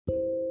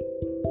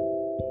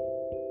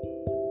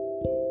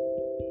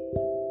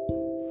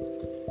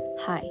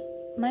Hi,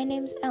 my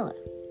name's Ella,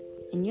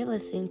 and you're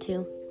listening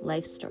to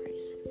Life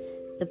Stories,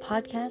 the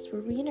podcast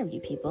where we interview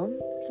people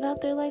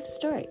about their life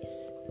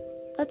stories.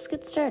 Let's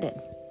get started.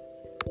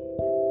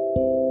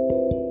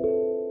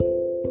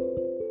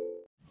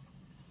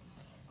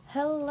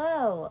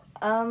 Hello,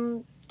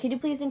 could you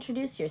please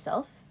introduce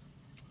yourself?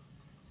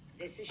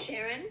 This is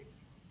Sharon,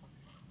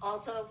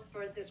 also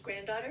for this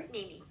granddaughter,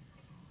 Mimi.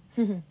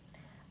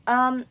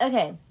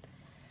 Okay.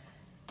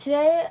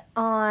 Today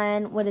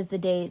on, what is the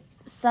date?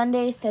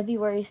 Sunday,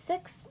 February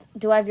 6th.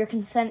 Do I have your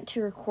consent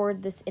to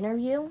record this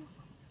interview?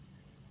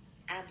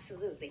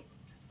 Absolutely.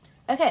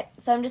 Okay,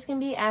 so I'm just going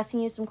to be asking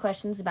you some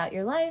questions about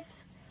your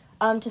life.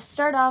 To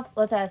start off,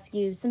 let's ask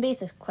you some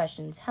basic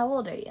questions. How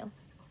old are you?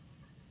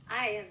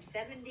 I am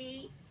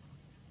 78,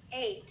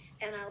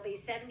 and I'll be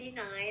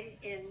 79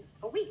 in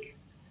a week.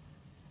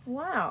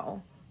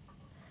 Wow.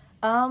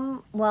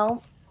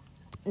 Well,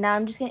 now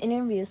I'm just going to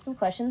interview some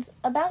questions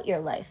about your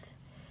life.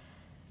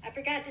 I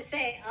forgot to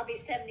say, I'll be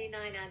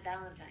 79 on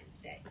Valentine's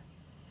Day.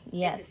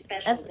 Yes. It's a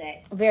special that's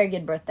day. A very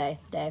good birthday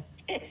day.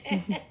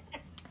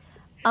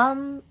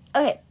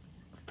 Okay.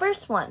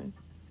 First one.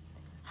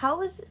 How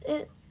was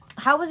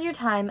your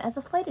time as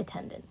a flight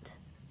attendant?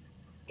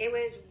 It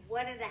was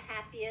one of the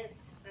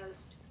happiest,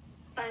 most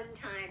fun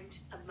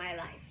times of my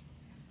life.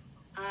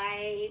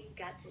 I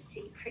got to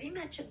see pretty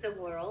much of the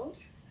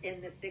world in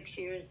the 6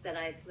 years that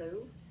I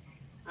flew,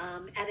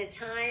 at a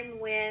time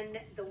when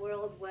the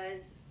world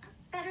was a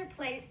better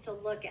place to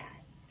look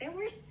at. There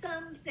were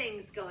some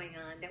things going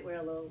on that were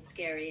a little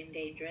scary and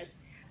dangerous,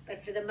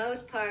 but for the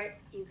most part,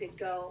 you could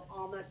go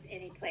almost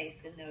any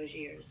place in those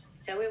years.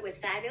 So it was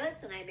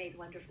fabulous, and I made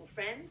wonderful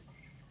friends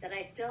that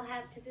I still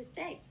have to this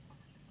day.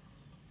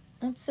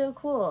 That's so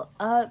cool.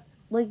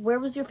 Where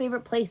was your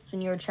favorite place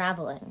when you were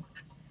traveling?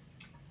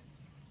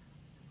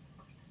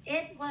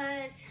 It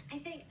was, I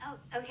think,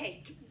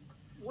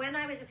 when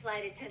I was a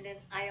flight attendant,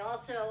 I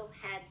also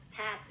had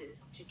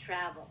passes to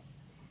travel.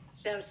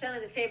 So some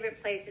of the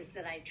favorite places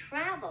that I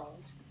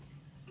traveled,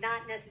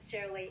 not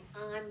necessarily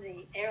on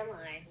the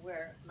airline,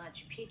 were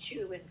Machu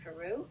Picchu in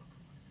Peru,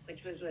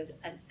 which was a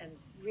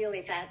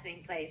really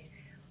fascinating place.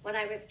 When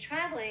I was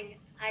traveling,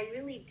 I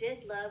really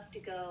did love to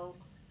go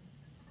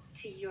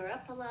to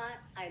Europe a lot.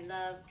 I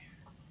loved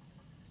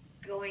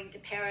going to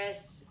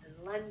Paris and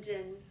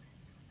London.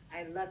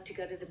 I loved to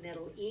go to the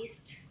Middle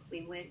East.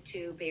 We went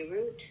to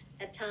Beirut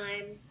at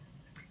times.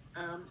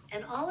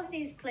 And all of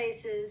these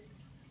places,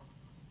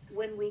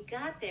 when we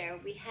got there,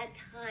 we had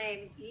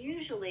time,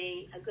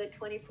 usually a good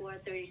 24,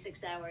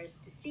 36 hours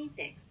to see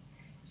things.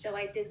 So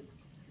I did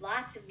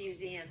lots of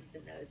museums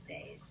in those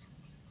days.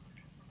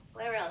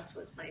 Where else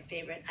was my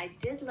favorite? I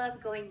did love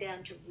going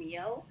down to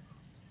Rio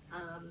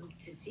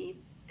to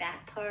see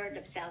that part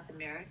of South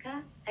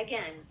America.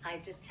 Again, I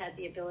just had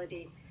the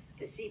ability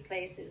to see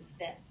places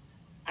that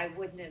I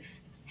wouldn't have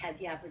had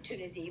the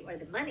opportunity or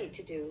the money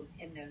to do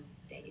in those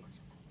days.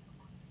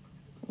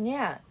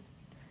 Yeah.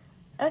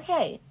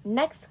 Okay,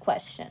 next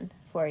question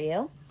for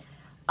you.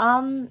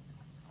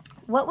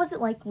 What was it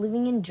like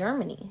living in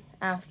Germany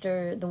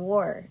after the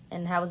war,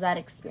 and how was that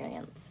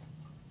experience?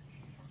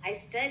 I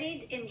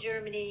studied in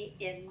Germany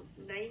in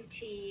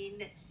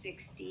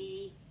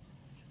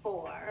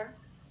 1964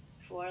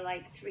 for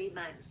like 3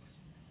 months.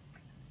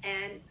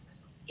 And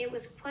it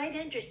was quite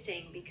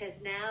interesting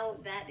because now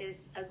that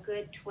is a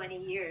good 20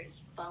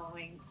 years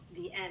following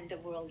the end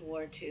of World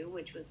War II,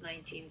 which was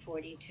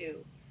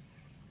 1942.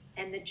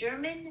 And the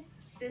German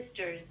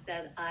sisters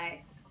that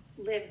I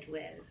lived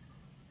with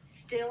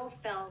still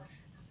felt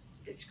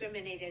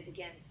discriminated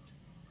against,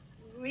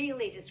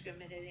 really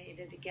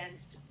discriminated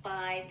against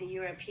by the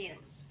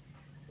Europeans.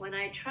 When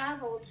I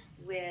traveled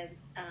with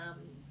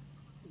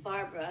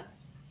Barbara,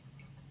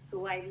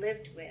 who I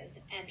lived with,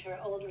 and her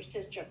older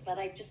sister,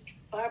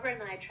 Barbara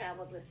and I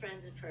traveled with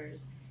friends of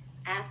hers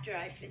after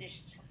I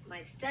finished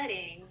my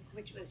studying,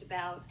 which was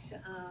about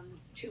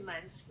 2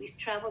 months. We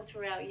traveled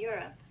throughout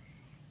Europe.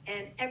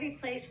 And every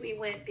place we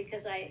went,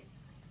 because I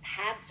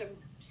have some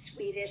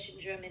Swedish and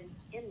German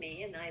in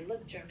me, and I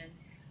look German,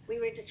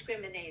 we were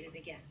discriminated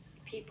against.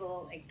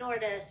 People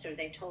ignored us, or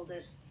they told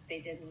us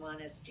they didn't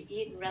want us to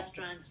eat in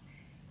restaurants.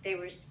 They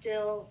were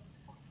still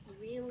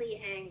really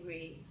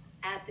angry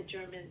at the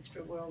Germans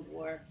for World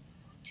War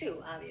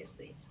II,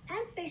 obviously,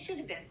 as they should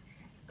have been.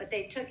 But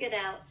they took it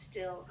out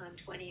still on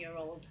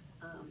 20-year-old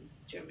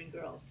German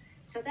girls.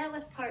 So that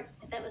was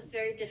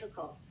very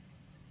difficult.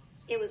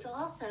 It was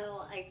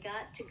also, I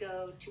got to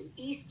go to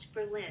East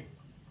Berlin.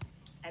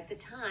 At the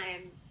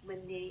time,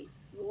 when the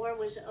war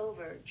was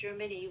over,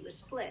 Germany was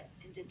split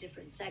into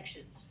different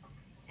sections.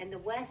 And the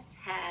West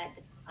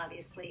had,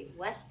 obviously,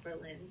 West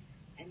Berlin,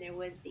 and there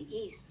was the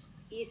East,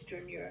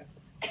 Eastern Europe,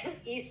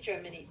 East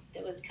Germany,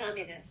 that was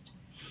communist.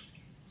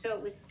 So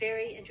it was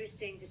very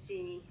interesting to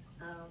see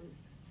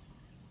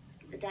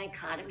the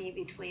dichotomy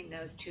between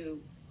those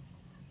two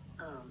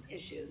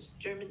issues.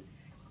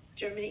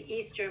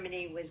 East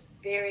Germany was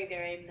very,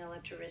 very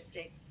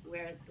militaristic,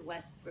 where the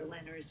West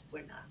Berliners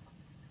were not.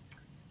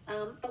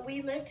 But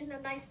we lived in a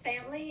nice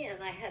family,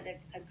 and I had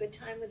a good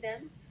time with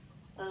them.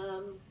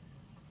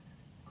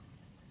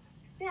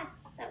 Yeah,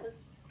 that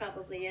was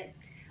probably it.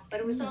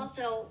 But it was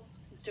also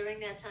during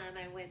that time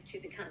I went to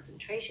the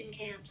concentration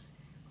camps,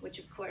 which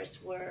of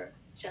course were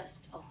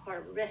just a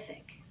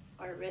horrific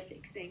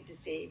thing to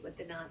see what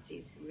the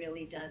Nazis had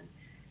really done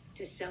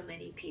to so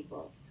many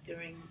people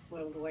during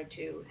World War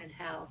II, and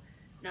how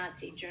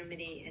Nazi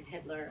Germany and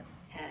Hitler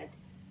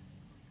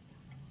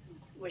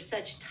were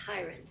such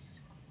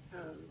tyrants.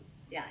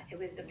 Yeah, it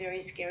was a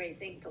very scary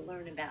thing to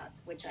learn about,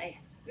 which I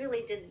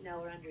really didn't know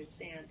or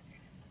understand,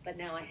 but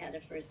now I had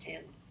a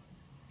firsthand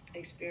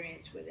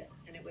experience with it,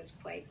 and it was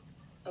quite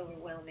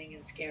overwhelming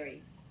and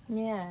scary.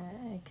 Yeah,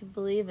 I could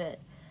believe it.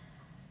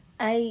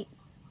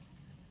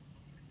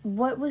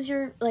 What was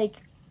your,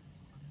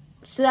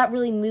 so that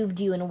really moved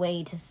you in a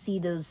way to see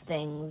those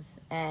things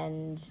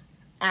and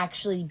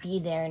actually be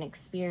there and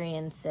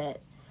experience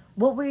it.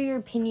 What were your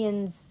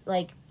opinions,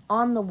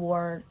 on the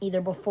war,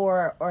 either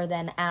before or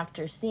then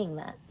after seeing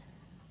that?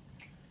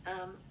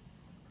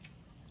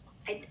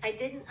 I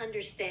didn't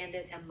understand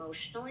it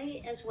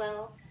emotionally as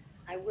well.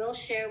 I will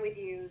share with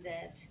you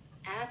that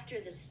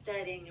after the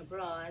studying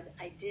abroad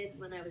I did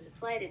when I was a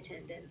flight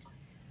attendant,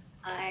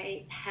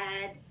 I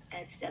had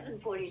a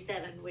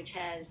 747, which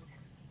has,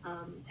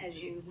 as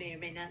you may or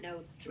may not know,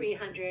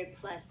 300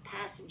 plus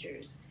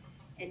passengers.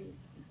 And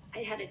I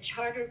had a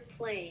chartered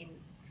plane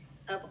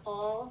of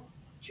all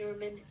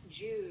German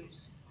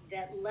Jews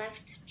that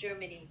left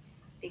Germany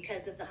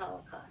because of the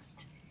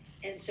Holocaust.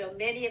 And so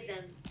many of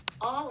them,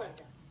 all of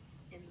them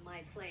in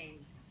my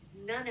plane,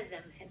 none of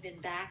them had been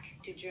back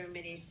to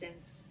Germany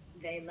since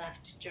they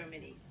left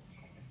Germany.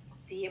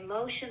 The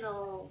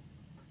emotional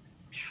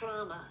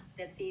trauma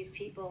that these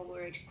people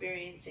were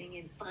experiencing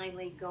in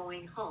finally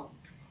going home,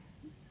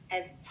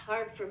 as it's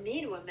hard for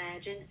me to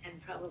imagine,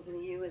 and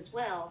probably you as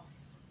well,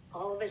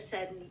 all of a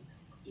sudden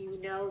you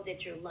know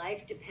that your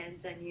life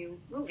depends on you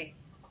moving.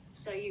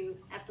 So you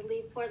have to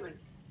leave Portland.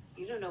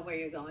 You don't know where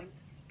you're going,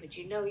 but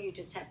you know you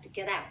just have to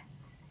get out.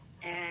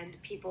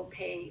 And people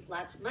pay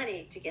lots of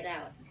money to get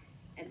out.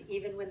 And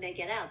even when they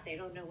get out, they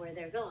don't know where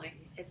they're going.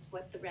 It's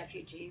what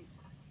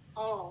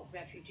all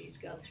refugees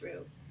go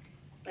through.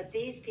 But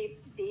these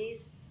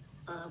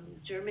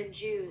German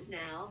Jews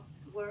now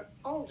were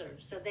older,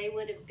 so they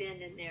would have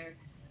been in their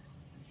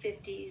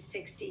 50s,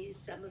 60s,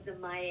 some of them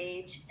my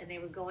age, and they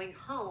were going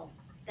home.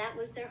 That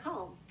was their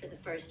home for the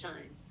first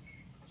time.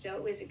 So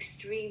it was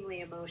extremely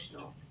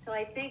emotional. So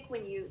I think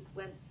when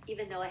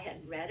even though I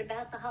had read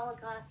about the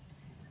Holocaust,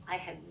 I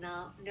had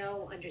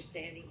no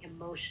understanding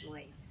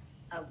emotionally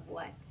of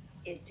what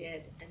it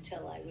did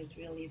until I was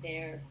really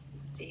there,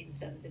 seeing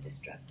some of the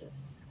destructive.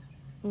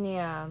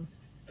 Yeah.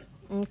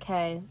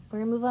 Okay. We're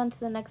going to move on to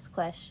the next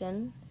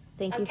question.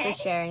 Thank you for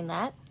sharing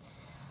that.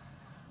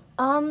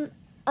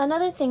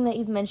 Another thing that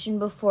you've mentioned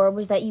before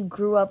was that you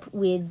grew up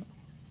with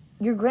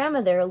your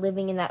grandmother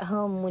living in that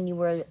home when you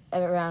were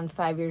around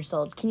 5 years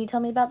old. Can you tell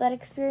me about that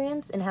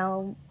experience and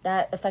how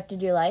that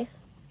affected your life?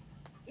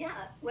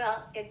 Yeah,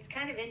 well, it's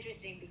kind of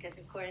interesting because,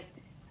 of course,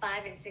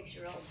 5 and 6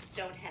 year olds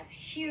don't have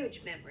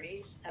huge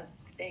memories of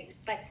things,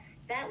 but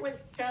that was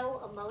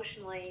so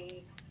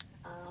emotionally,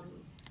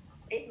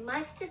 it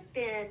must have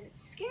been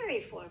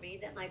scary for me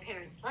that my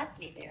parents left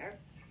me there.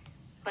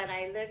 But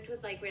I lived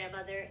with my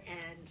grandmother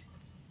and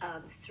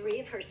 3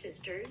 of her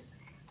sisters,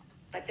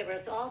 but there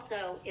was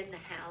also in the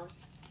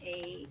house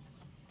a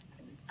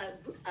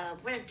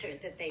renter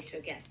that they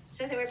took in.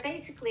 So there were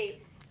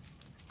basically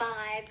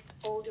 5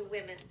 older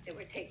women that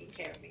were taking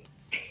care of me,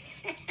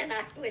 and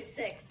I was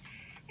 6.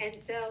 And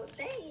so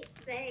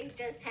they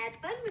just had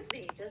fun with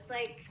me, just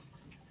like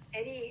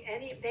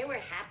they were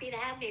happy to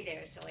have me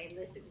there. So I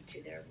listened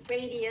to their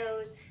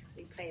radios.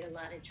 We played a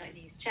lot of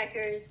Chinese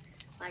checkers.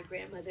 My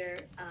grandmother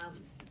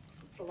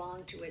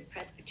belonged to a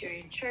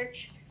Presbyterian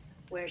church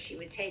where she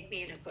would take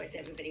me, and of course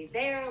everybody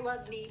there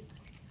loved me.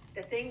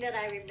 The thing that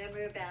I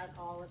remember about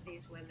all of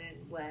these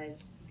women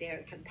was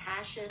their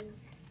compassion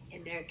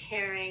and their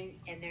caring,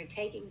 and their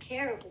taking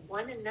care of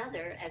one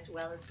another as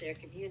well as their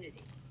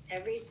community.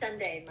 Every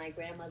Sunday, my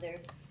grandmother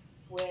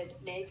would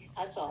make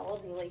us all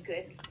a really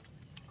good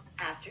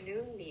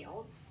afternoon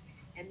meal,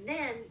 and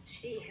then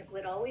she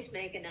would always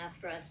make enough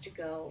for us to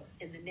go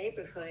in the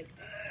neighborhood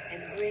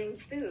and bring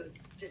food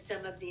to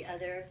some of the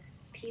other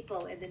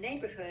people in the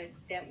neighborhood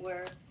that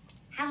were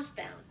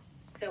housebound.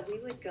 So we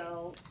would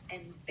go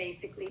and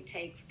basically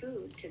take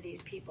food to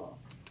these people.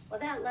 Well,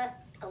 that left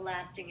a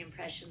lasting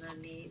impression on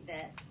me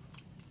that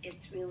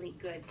it's really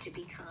good to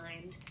be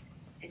kind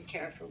and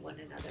care for one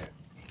another.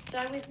 So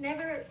I was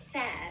never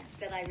sad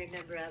that I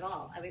remember at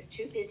all. I was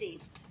too busy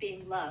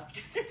being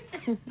loved.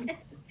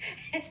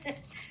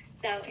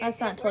 So that's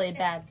not totally a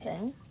bad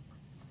thing.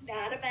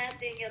 Not a bad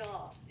thing at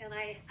all. And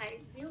I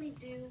really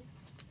do,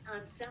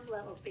 on some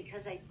levels,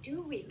 because I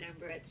do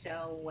remember it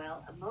so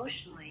well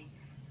emotionally,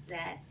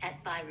 that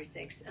at 5 or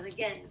 6, and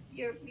again,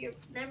 your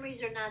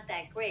memories are not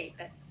that great,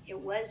 but it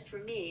was for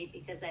me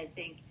because I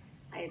think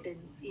I had been,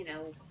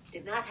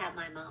 did not have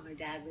my mom or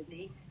dad with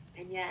me,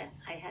 and yet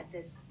I had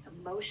this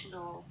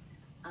emotional,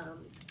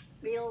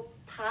 real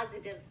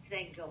positive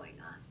thing going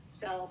on.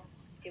 So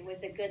it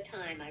was a good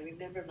time. I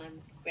remember my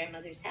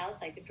grandmother's house.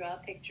 I could draw a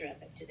picture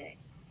of it today.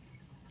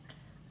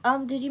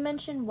 Did you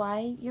mention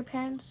why your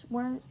parents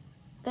weren't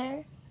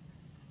there?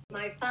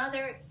 My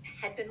father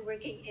had been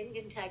working in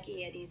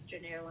Kentucky at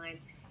Eastern Airlines,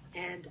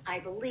 and I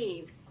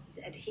believe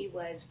that he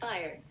was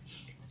fired.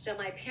 So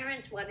my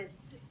parents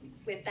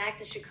went back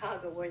to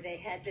Chicago where they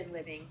had been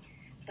living,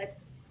 but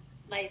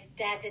my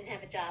dad didn't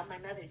have a job, my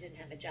mother didn't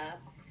have a job.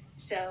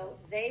 So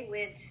they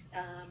went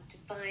to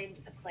find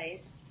a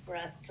place for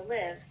us to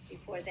live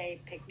before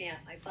they picked me up.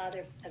 My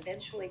father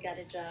eventually got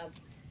a job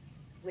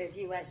with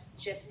U.S.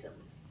 Gypsum,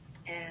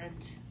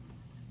 and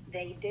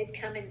they did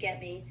come and get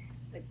me,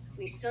 but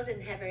we still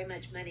didn't have very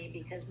much money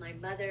because my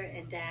mother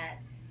and dad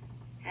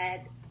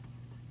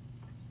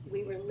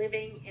we were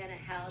living in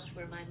a house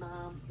where my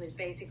mom was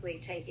basically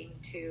taking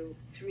to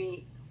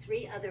three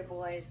other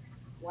boys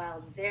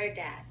while their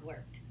dad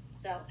worked.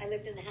 So I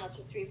lived in the house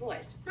with 3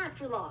 boys. Not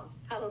for long,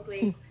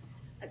 probably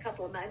a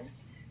couple of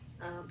months.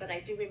 But I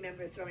do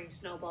remember throwing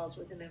snowballs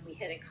with them, and we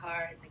hit a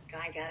car, and the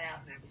guy got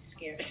out, and I was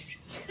scared.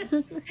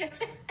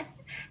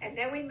 And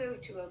then we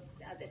moved to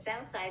the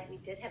south side. We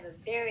did have a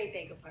very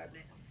big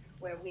apartment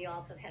where we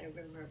also had a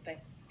roomer,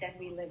 but then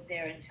we lived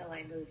there until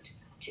I moved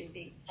to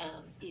the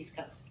East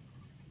Coast.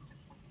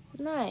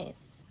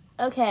 Nice.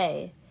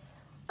 Okay.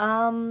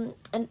 And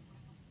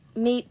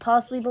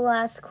possibly the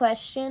last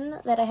question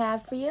that I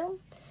have for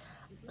you.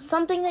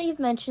 Something that you've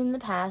mentioned in the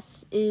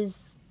past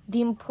is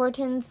the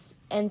importance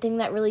and thing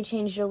that really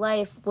changed your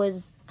life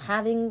was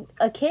having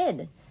a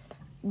kid.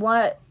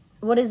 What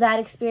is that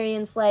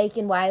experience like,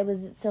 and why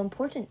was it so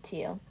important to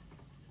you?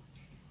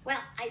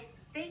 Well, I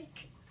think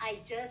I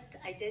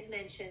did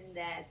mention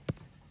that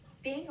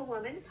being a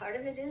woman, part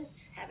of it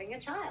is having a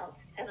child.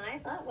 And I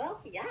thought,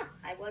 well, yeah,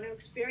 I want to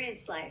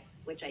experience life,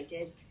 which I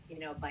did.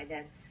 By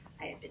then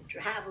I had been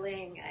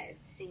traveling, I had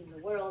seen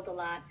the world a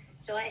lot.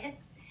 So I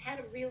had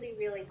a really,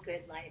 really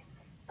good life.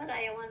 But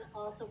I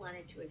also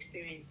wanted to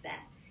experience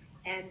that.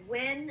 And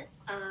when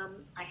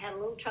I had a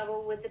little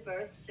trouble with the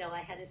birth, so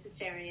I had a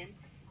cesarean,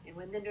 and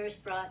when the nurse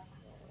brought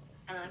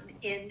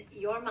in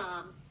your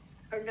mom,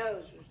 her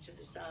nose was to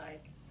the side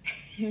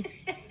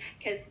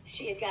because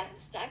she had gotten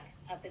stuck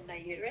up in my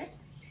uterus.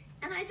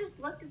 And I just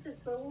looked at this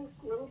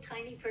little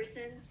tiny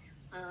person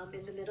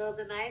in the middle of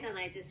the night, and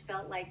I just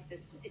felt like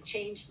it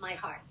changed my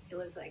heart. It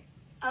was like,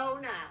 oh,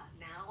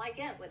 now I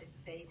get what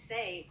they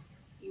say.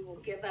 You will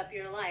give up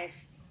your life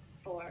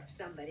for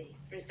somebody,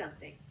 for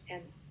something.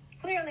 And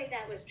clearly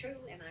that was true,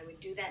 and I would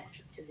do that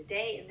to the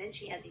day. And then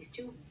she had these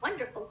 2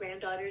 wonderful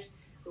granddaughters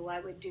who I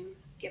would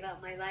give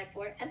up my life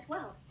for as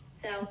well.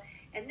 So,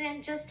 and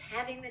then just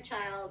having the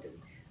child and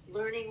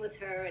learning with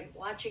her and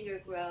watching her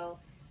grow.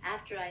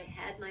 After I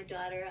had my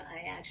daughter,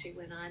 I actually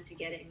went on to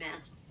get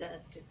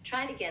to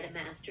try to get a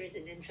master's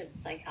in infant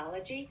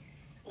psychology.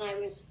 And I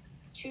was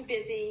too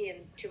busy and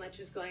too much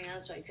was going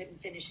on, so I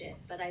couldn't finish it.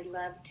 But I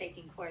loved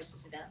taking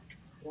courses about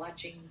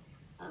watching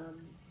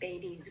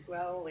babies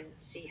grow and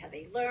see how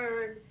they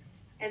learn,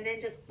 and then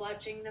just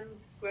watching them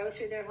grow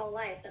through their whole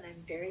life. And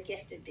I'm very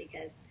gifted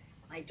because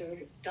my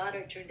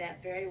daughter turned out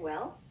very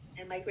well,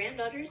 and my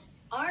granddaughters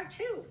are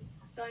too.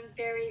 So I'm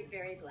very,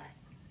 very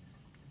blessed.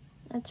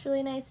 That's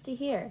really nice to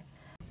hear.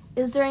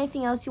 Is there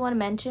anything else you want to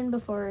mention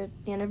before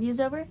the interview's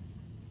over?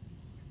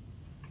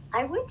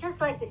 I would just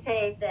like to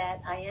say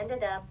that I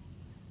ended up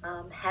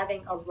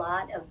having a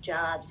lot of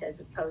jobs as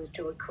opposed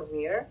to a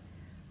career.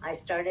 I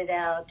started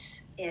out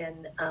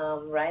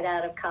right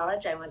out of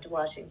college. I went to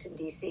Washington,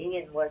 D.C.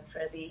 and worked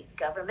for the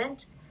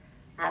government.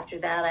 After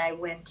that, I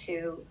went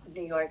to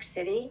New York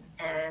City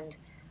and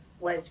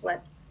was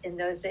what in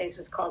those days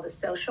was called a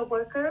social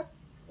worker,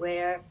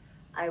 where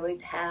I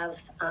would have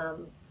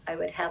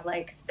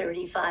like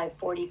 35,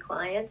 40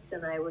 clients,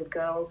 and I would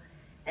go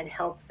and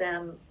help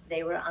them.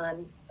 They were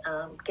on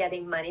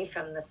getting money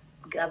from the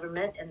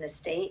government and the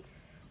state,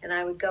 and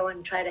I would go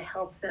and try to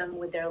help them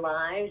with their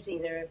lives,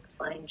 either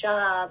find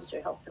jobs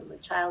or help them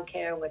with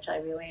childcare, which I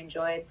really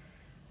enjoyed.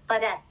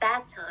 But at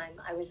that time,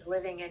 I was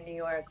living in New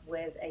York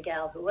with a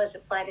gal who was a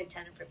flight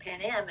attendant for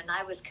Pan Am, and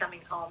I was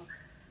coming home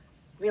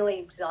really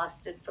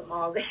exhausted from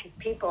all these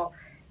people,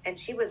 and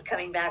she was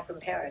coming back from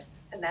Paris,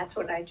 and that's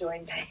when I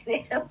joined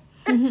Pan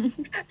Am.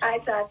 I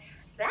thought,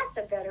 that's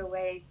a better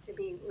way to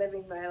be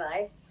living my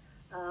life.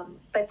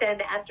 But then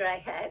after I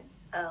had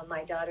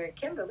my daughter,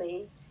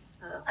 Kimberly,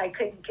 I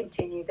couldn't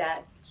continue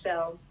that.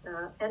 So,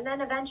 and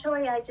then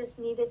eventually I just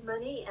needed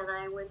money, and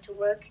I went to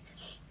work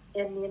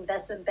in the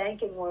investment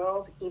banking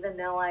world, even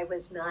though I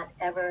was not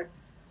ever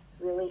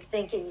really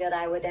thinking that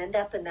I would end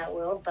up in that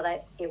world.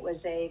 But it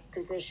was a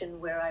position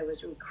where I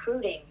was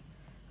recruiting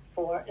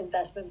for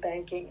investment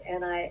banking,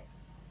 and I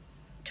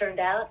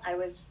turned out I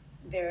was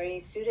very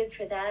suited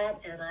for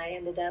that, and I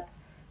ended up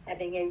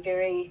having a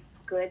very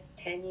good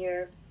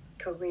 10-year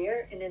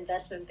career in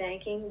investment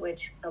banking,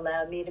 which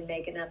allowed me to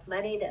make enough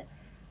money to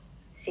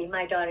see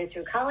my daughter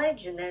through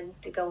college and then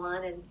to go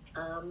on and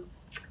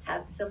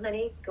have some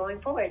money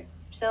going forward.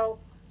 So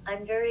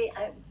I'm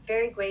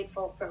very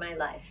grateful for my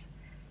life.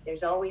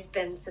 There's always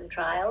been some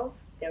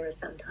trials. There were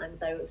some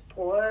times I was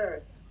poor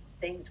or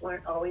things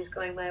weren't always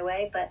going my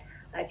way, but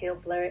I feel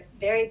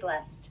very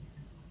blessed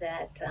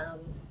that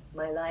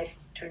my life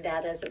turned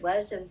out as it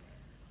was, and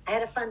I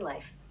had a fun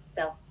life.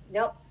 So,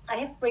 nope, I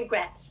have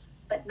regrets,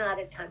 but not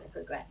a ton of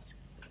regrets.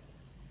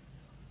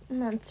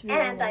 That's really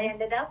and nice. I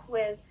ended up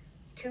with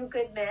 2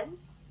 good men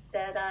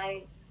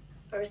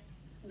first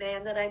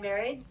man that I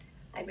married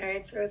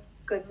for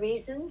good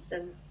reasons,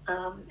 and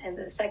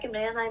the second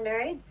man I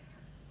married,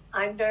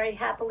 I'm very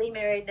happily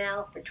married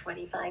now for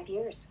 25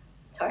 years.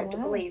 It's hard to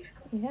believe.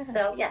 Yeah.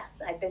 So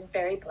yes, I've been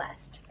very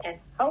blessed, and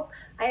hope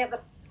I have a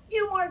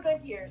few more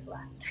good years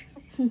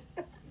left.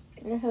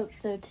 I hope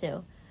so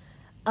too.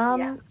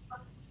 Yeah.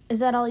 Is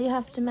that all you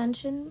have to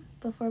mention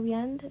before we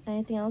end?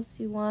 Anything else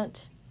you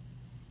want?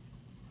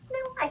 No,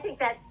 I think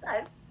that's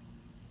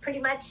pretty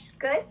much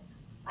good,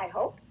 I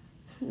hope.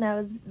 That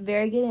was a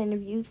very good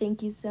interview.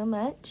 Thank you so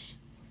much.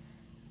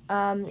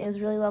 It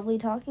was really lovely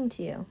talking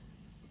to you.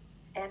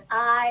 And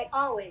I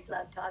always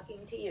love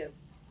talking to you.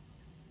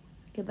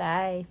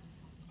 Goodbye.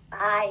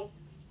 Bye.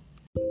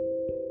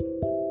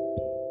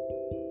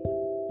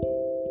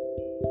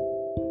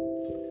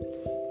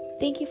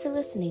 Thank you for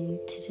listening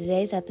to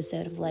today's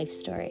episode of Life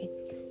Story.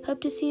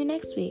 Hope to see you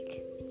next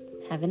week.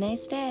 Have a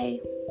nice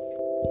day.